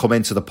fellas used to come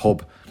into the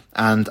pub.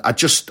 And I'd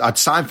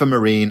signed for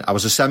Marine. I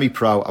was a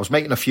semi-pro. I was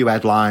making a few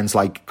headlines,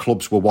 like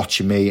clubs were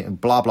watching me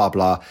and blah, blah,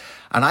 blah.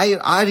 And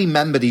I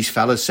remember these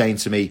fellas saying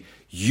to me,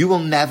 you will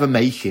never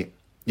make it.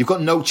 You've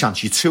got no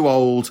chance. You're too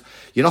old.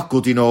 You're not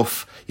good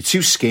enough. You're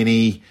too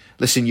skinny.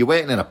 Listen, you're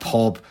waiting in a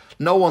pub.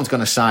 No one's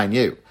going to sign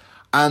you.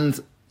 And,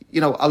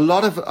 you know, a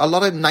lot of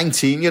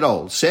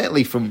 19-year-olds,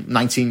 certainly from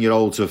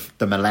 19-year-olds of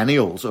the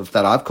millennials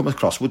that I've come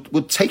across,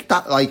 would take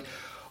that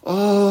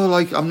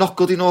I'm not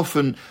good enough.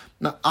 And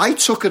I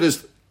took it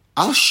as,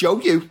 I'll show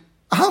you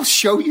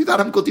that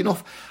I'm good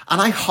enough.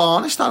 And I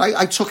harnessed that.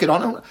 I took it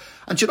on.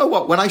 And do you know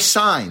what? When I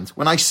signed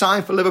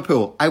for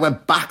Liverpool, I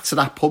went back to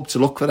that pub to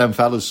look for them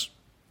fellas.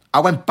 I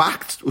went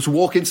back to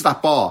walk into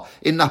that bar,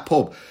 in that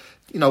pub.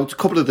 You know, a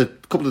couple of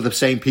the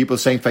same people,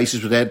 the same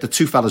faces were there. The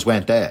two fellas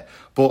weren't there.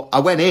 But I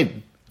went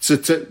in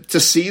to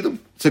see them,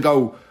 to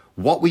go,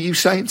 what were you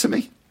saying to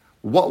me?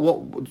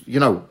 What, you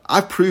know,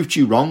 I've proved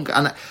you wrong.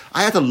 And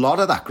I had a lot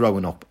of that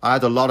growing up. I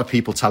had a lot of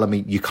people telling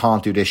me, you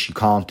can't do this, you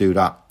can't do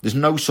that. There's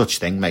no such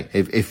thing, mate.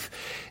 If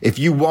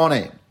you want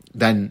it,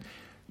 then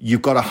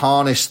you've got to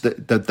harness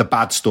the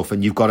bad stuff,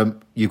 and you've got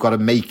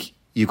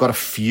to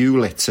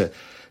fuel it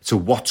to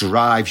what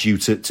drives you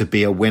to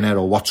be a winner,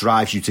 or what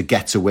drives you to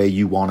get to where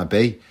you want to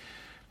be.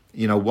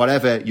 You know,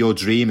 whatever your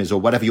dream is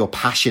or whatever your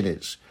passion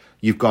is,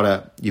 you've got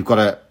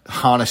to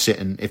harness it.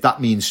 And if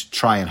that means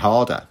trying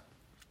harder,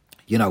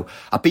 you know,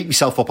 I beat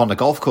myself up on the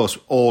golf course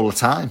all the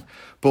time.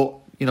 But,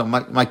 you know,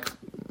 my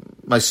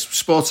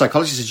sports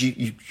psychologist says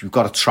you've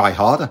got to try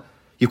harder.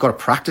 You've got to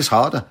practice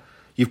harder.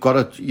 You've got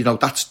to, you know,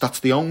 that's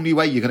the only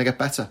way you're going to get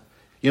better.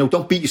 You know,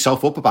 don't beat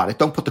yourself up about it.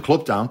 Don't put the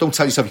club down. Don't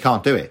tell yourself you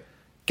can't do it.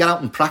 Get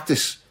out and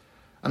practice.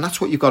 And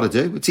that's what you've got to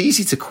do. It's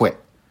easy to quit.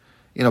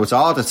 You know, it's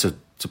harder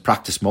to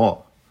practice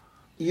more.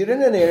 You're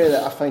in an area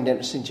that I find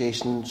interesting,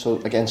 Jason, so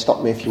again,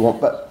 stop me if you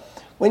want, but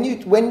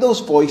when those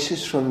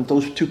voices from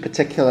those two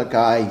particular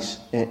guys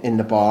in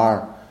the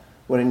bar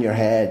were in your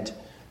head,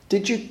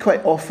 did you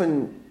quite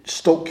often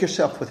stoke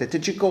yourself with it?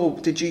 Did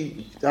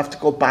you have to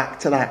go back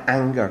to that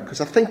anger?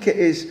 Because I think it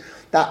is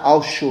that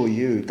I'll show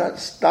you.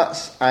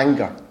 That's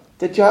anger.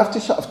 Did you have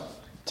to sort of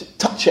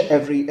touch it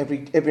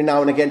every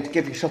now and again to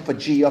give yourself a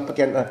G up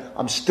again?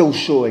 I'm still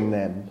showing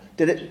them.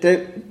 Did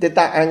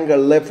that anger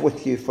live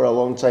with you for a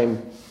long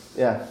time?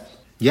 Yeah.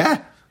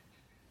 Yeah.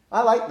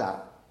 I like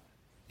that.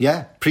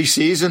 Yeah,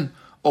 pre-season.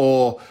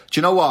 Or, do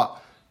you know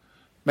what?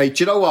 Mate,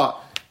 do you know what?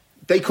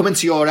 They come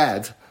into your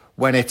head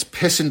when it's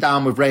pissing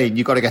down with rain.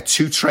 You've got to get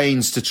 2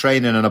 trains to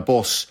training and a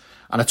bus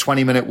and a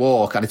 20-minute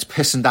walk, and it's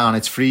pissing down,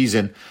 it's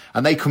freezing.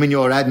 And they come in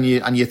your head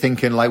and you're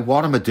thinking, like,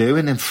 what am I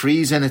doing in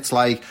freezing? It's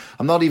like,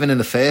 I'm not even in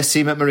the first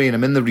team at Marine,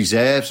 I'm in the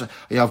reserves.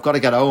 You know, I've got to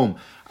get home.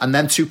 And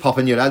then 2 pop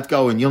in your head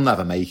going, you'll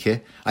never make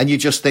it. And you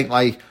just think,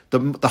 like,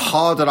 the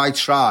harder I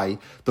try,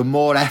 the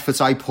more effort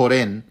I put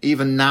in,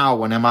 even now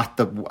when I'm at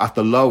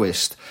the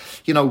lowest.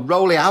 You know,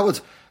 Rolly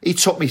Howard, he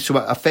took me to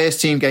a first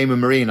team game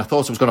in Marine. I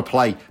thought I was going to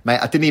play. Mate,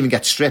 I didn't even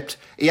get stripped.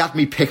 He had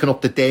me picking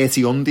up the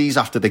dirty undies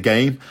after the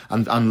game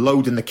and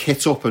loading the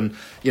kit up and,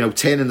 you know,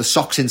 turning the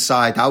socks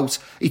inside out.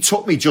 He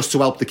took me just to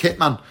help the kit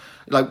man,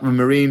 like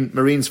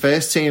Marine's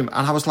first team.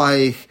 And I was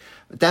like,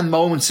 them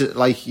moments,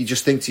 like, you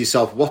just think to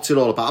yourself, what's it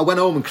all about? I went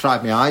home and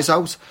cried my eyes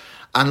out.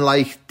 And,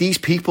 like, these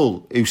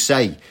people who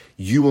say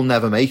you will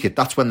never make it,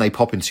 that's when they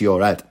pop into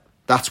your head.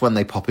 That's when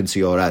they pop into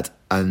your head.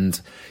 And,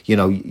 you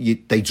know,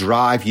 they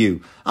drive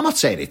you. I'm not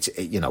saying it's,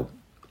 you know,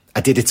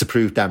 I did it to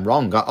prove them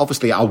wrong.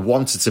 Obviously, I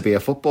wanted to be a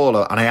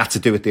footballer and I had to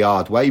do it the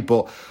hard way.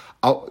 But,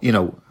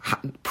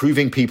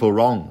 proving people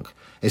wrong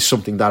is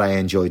something that I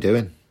enjoy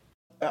doing.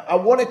 I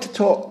wanted to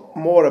talk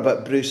more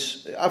about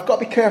Bruce. I've got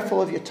to be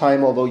careful of your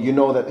time, although you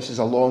know that this is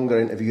a longer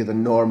interview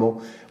than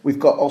normal. We've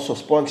got also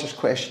sponsors'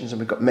 questions and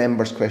we've got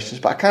members' questions,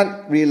 but I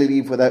can't really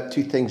leave without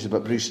two things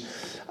about Bruce.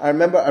 I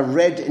remember I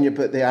read in your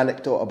book the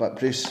anecdote about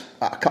Bruce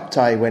at a cup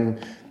tie when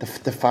the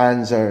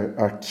fans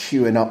are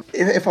queuing up.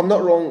 If I'm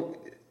not wrong,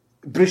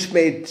 Bruce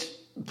made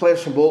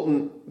players from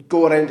Bolton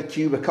go around the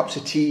queue with cups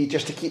of tea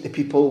just to keep the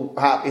people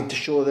happy and to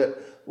show that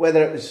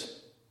whether it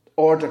was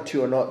ordered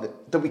to or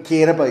not, that we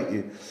care about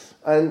you.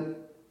 And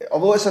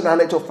although it's an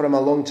anecdote from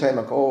a long time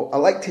ago, I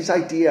liked his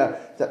idea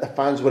that the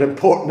fans were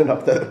important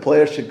enough that the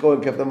players should go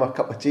and give them a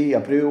cup of tea,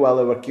 a brew, while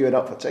they were queuing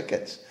up for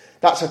tickets.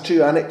 That's a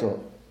true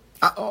anecdote.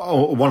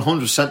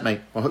 100%, mate.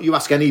 You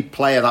ask any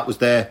player that was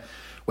there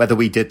whether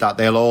we did that,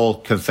 they'll all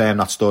confirm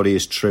that story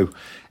is true.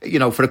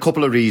 For a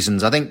couple of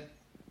reasons. I think,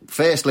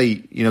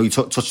 firstly, you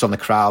touched on the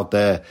crowd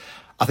there.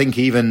 I think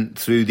even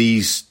through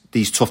these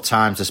tough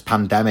times, this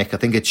pandemic, I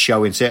think it's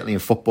showing, certainly in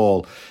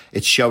football,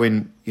 it's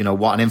showing,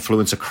 what an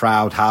influence a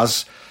crowd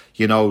has.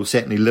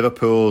 Certainly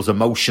Liverpool's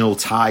emotional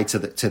tie to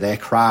their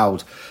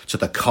crowd, to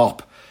the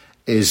Kop,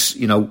 is,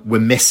 we're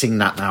missing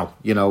that now.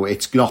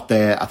 It's not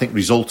there. I think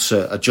results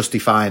are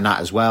justifying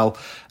that as well.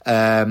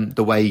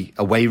 The way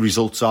away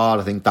results are,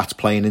 I think that's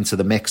playing into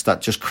the mix,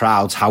 that just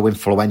crowds, how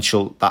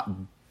influential that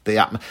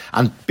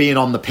and being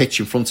on the pitch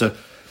in front of,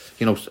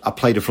 I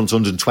played in front of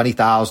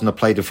 120,000, I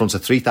played in front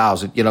of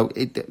 3,000.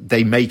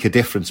 They make a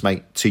difference,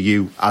 mate, to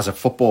you as a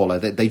footballer.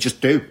 They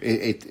just do.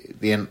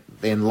 They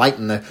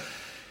enlighten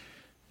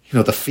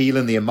the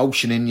feeling, the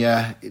emotion in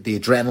you, the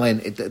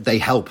adrenaline. They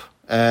help.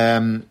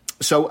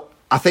 So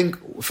I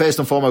think first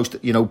and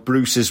foremost,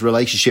 Bruce's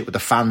relationship with the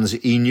fans.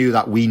 He knew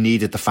that we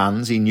needed the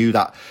fans. He knew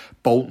that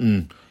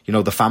Bolton,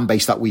 the fan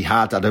base that we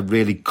had a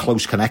really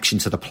close connection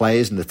to the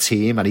players and the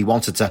team, and he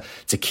wanted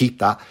to keep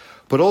that.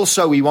 But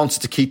also he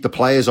wanted to keep the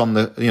players on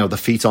the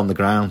feet on the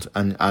ground.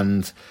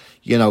 And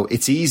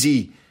it's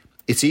easy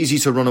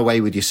to run away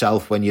with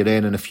yourself when you're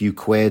earning a few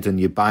quid and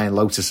you're buying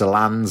Lotus of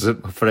lands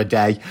for a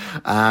day,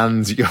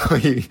 and you're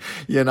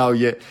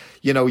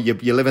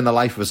living the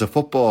life as a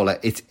footballer.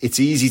 It's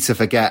easy to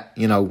forget,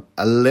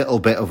 a little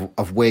bit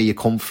of where you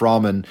come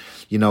from and,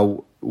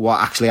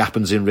 what actually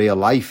happens in real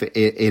life.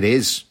 It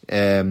is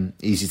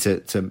easy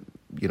to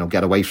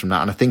get away from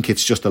that. And I think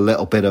it's just a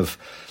little bit of,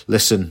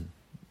 listen,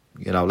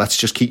 let's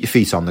just keep your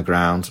feet on the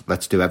ground.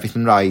 Let's do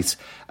everything right.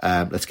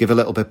 Let's give a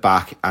little bit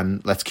back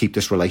and let's keep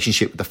this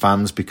relationship with the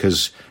fans,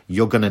 because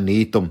you're going to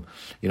need them,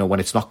 when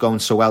it's not going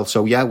so well.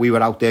 So, yeah, we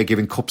were out there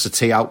giving cups of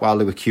tea out while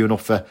they were queuing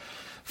up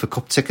for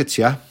cup tickets,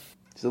 yeah.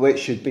 It's the way it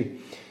should be.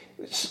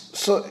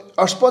 So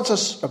our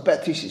sponsors are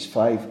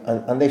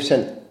Bet365 and they've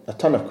sent a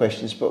ton of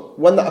questions, but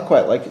one that I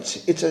quite like,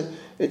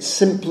 it's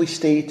simply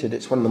stated.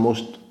 It's one of the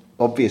most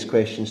obvious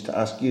questions to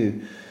ask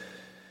you.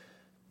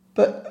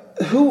 But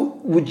who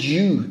would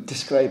you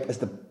describe as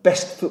the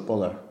best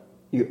footballer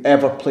you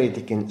ever played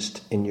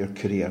against in your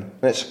career?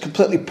 And it's a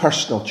completely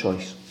personal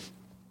choice.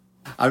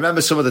 I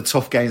remember some of the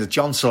tough games.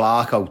 John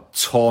Solarco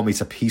tore me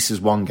to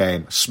pieces one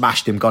game,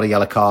 smashed him, got a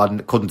yellow card,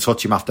 and couldn't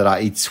touch him after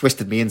that. He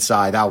twisted me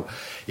inside out.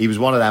 He was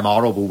one of them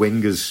horrible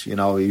wingers.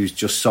 He was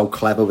just so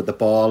clever with the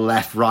ball,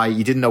 left, right.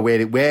 You didn't know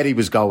where he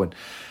was going.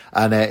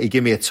 And he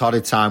gave me a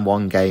torrid time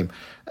one game.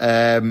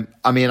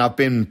 I've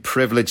been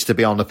privileged to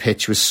be on the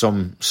pitch with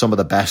some of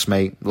the best,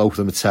 mate.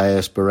 Lothar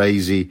Matthäus,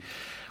 Baresi.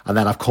 And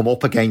then I've come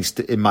up against,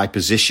 in my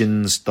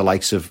positions, the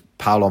likes of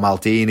Paolo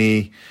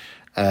Maldini,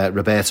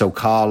 Roberto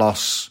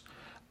Carlos,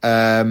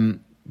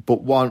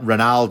 but one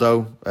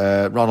Ronaldo,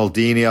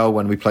 Ronaldinho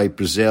when we played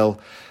Brazil.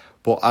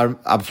 But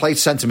I played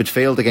centre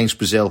midfield against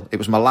Brazil. It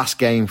was my last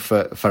game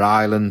for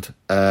Ireland.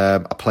 I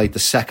played the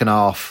second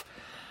half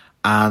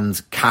and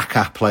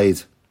Kaká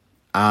played.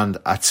 And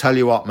I tell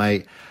you what,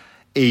 mate,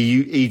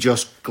 he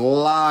just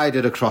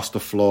glided across the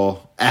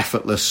floor,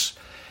 effortless.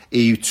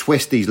 He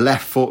twisted his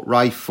left foot,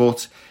 right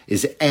foot,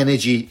 his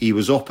energy, he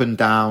was up and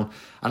down.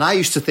 And I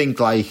used to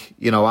think I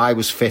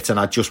was fit and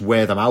I'd just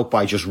wear them out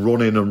by just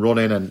running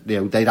and,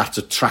 they'd have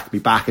to track me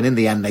back. And in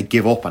the end, they'd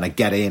give up and I'd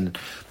get in.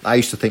 I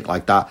used to think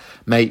like that.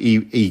 Mate,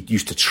 he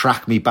used to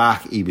track me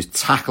back. He was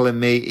tackling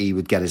me. He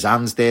would get his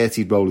hands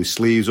dirty, he'd roll his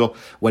sleeves up.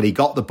 When he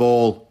got the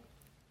ball,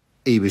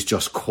 he was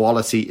just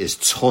quality. His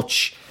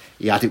touch,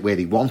 he had it where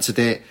he wanted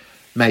it.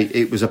 Mate,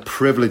 it was a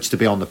privilege to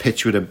be on the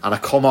pitch with him. And I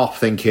come off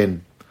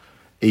thinking,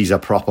 he's a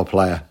proper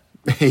player.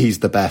 He's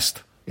the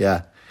best.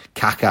 Yeah.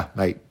 Kaká,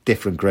 mate,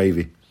 different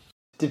gravy.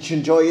 Did you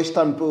enjoy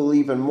Istanbul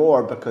even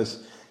more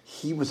because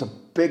he was a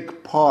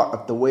big part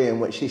of the way in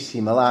which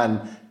AC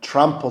Milan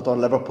trampled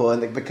on Liverpool,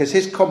 and because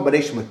his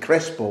combination with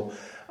Crespo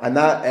and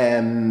that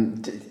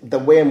the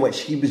way in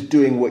which he was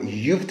doing what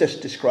you've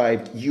just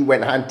described, you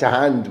went hand to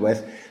hand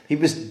with. He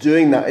was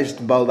doing that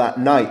Istanbul that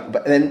night,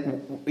 but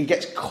then he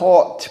gets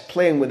caught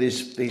playing with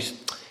his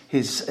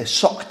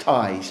sock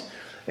ties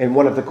in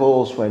one of the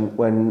goals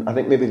when I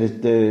think maybe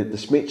the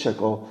Smeacher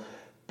goal.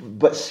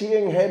 But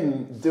seeing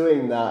him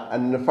doing that,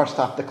 and in the first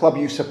half, the club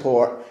you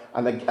support,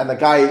 and the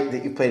guy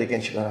that you played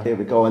against, you're going, here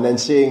we go, and then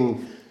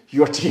seeing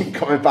your team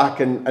coming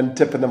back and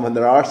tipping them on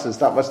their arses,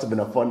 that must have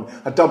been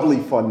a doubly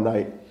fun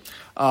night.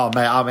 Oh,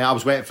 mate, I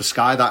was waiting for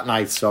Sky that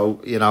night,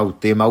 so,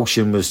 the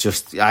emotion was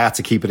just, I had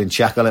to keep it in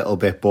check a little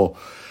bit, but,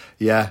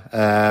 yeah,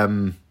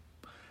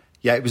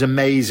 it was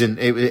amazing.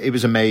 It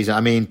was amazing.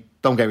 I mean,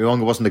 don't get me wrong,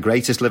 it wasn't the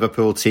greatest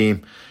Liverpool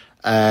team,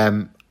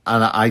 and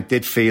I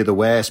did fear the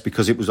worst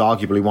because it was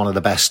arguably one of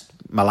the best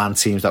Milan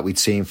teams that we'd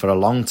seen for a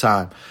long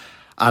time.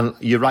 And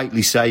you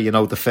rightly say,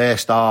 the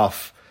first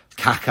half,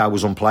 Kaká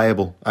was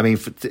unplayable. I mean,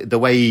 the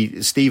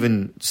way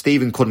Steven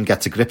couldn't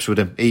get to grips with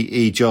him.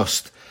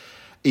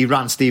 He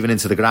ran Steven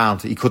into the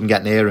ground. He couldn't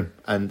get near him.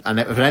 And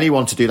for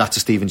anyone to do that to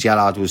Steven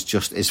Gerrard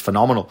is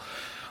phenomenal.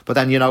 But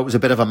then, it was a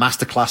bit of a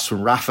masterclass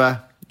from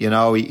Rafa.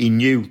 He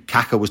knew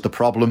Kaká was the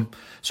problem.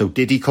 So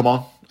did he come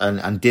on?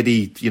 And did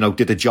he,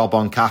 did a job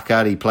on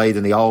Kaká? He played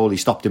in the hole. He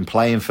stopped him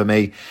playing for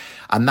me.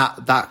 And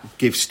that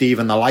gives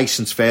Steven the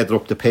licence further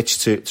up the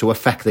pitch to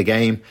affect the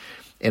game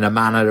in a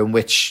manner in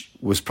which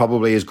was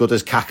probably as good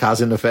as Kaká's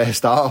in the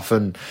first half.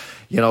 And,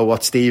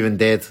 what Steven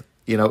did,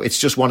 it's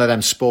just one of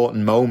them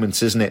sporting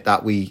moments, isn't it,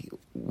 that we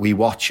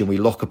watch and we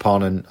look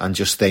upon and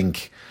just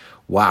think,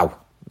 wow,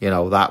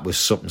 that was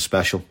something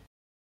special.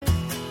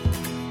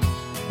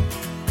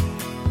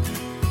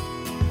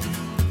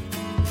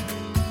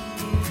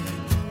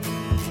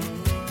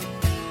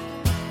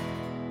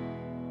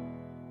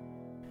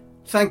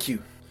 Thank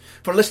you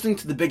for listening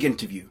to The Big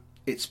Interview.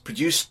 It's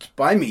produced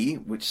by me,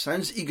 which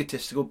sounds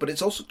egotistical, but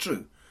it's also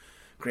true,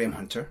 Graham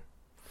Hunter,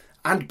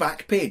 and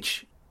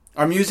Backpage.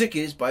 Our music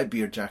is by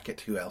Beer Jacket,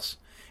 who else?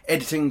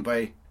 Editing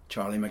by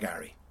Charlie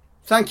McGarry.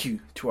 Thank you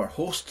to our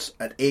hosts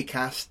at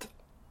Acast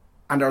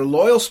and our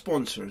loyal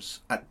sponsors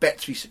at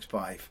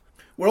Bet365.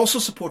 We're also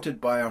supported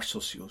by our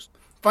socios.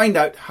 Find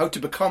out how to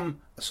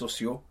become a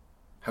socio,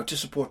 how to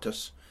support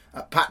us,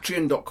 at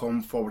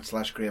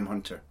patreon.com/Graham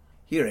Hunter.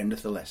 Here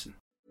endeth the lesson.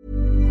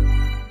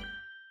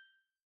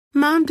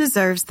 Mom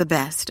deserves the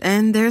best,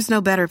 and there's no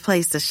better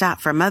place to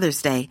shop for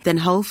Mother's Day than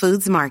Whole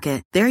Foods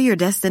Market. They're your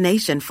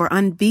destination for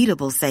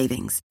unbeatable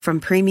savings, from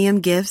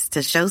premium gifts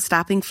to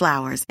show-stopping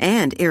flowers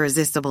and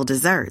irresistible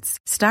desserts.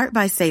 Start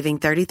by saving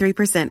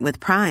 33% with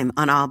Prime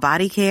on all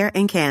body care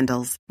and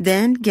candles.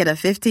 Then get a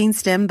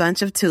 15-stem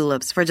bunch of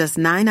tulips for just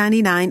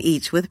 $9.99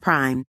 each with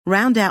Prime.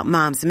 Round out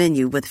Mom's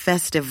menu with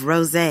festive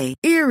rosé,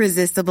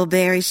 irresistible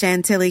berry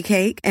chantilly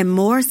cake, and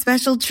more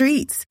special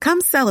treats.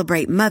 Come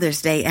celebrate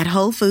Mother's Day at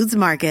Whole Foods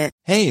Market.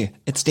 Hey,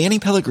 it's Danny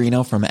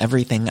Pellegrino from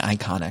Everything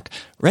Iconic.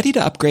 Ready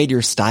to upgrade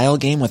your style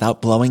game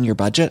without blowing your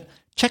budget?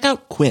 Check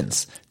out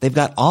Quince. They've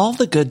got all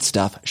the good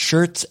stuff,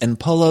 shirts and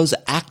polos,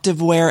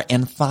 activewear,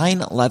 and fine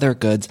leather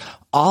goods,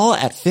 all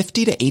at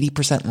 50 to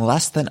 80%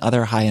 less than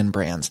other high-end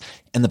brands.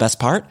 And the best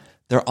part?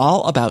 They're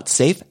all about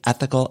safe,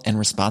 ethical, and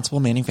responsible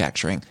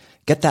manufacturing.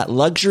 Get that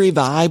luxury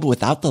vibe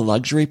without the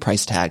luxury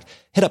price tag.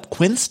 Hit up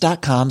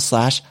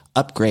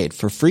quince.com/upgrade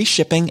for free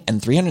shipping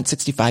and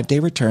 365-day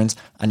returns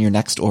on your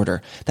next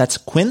order. That's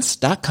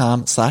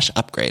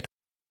quince.com/upgrade.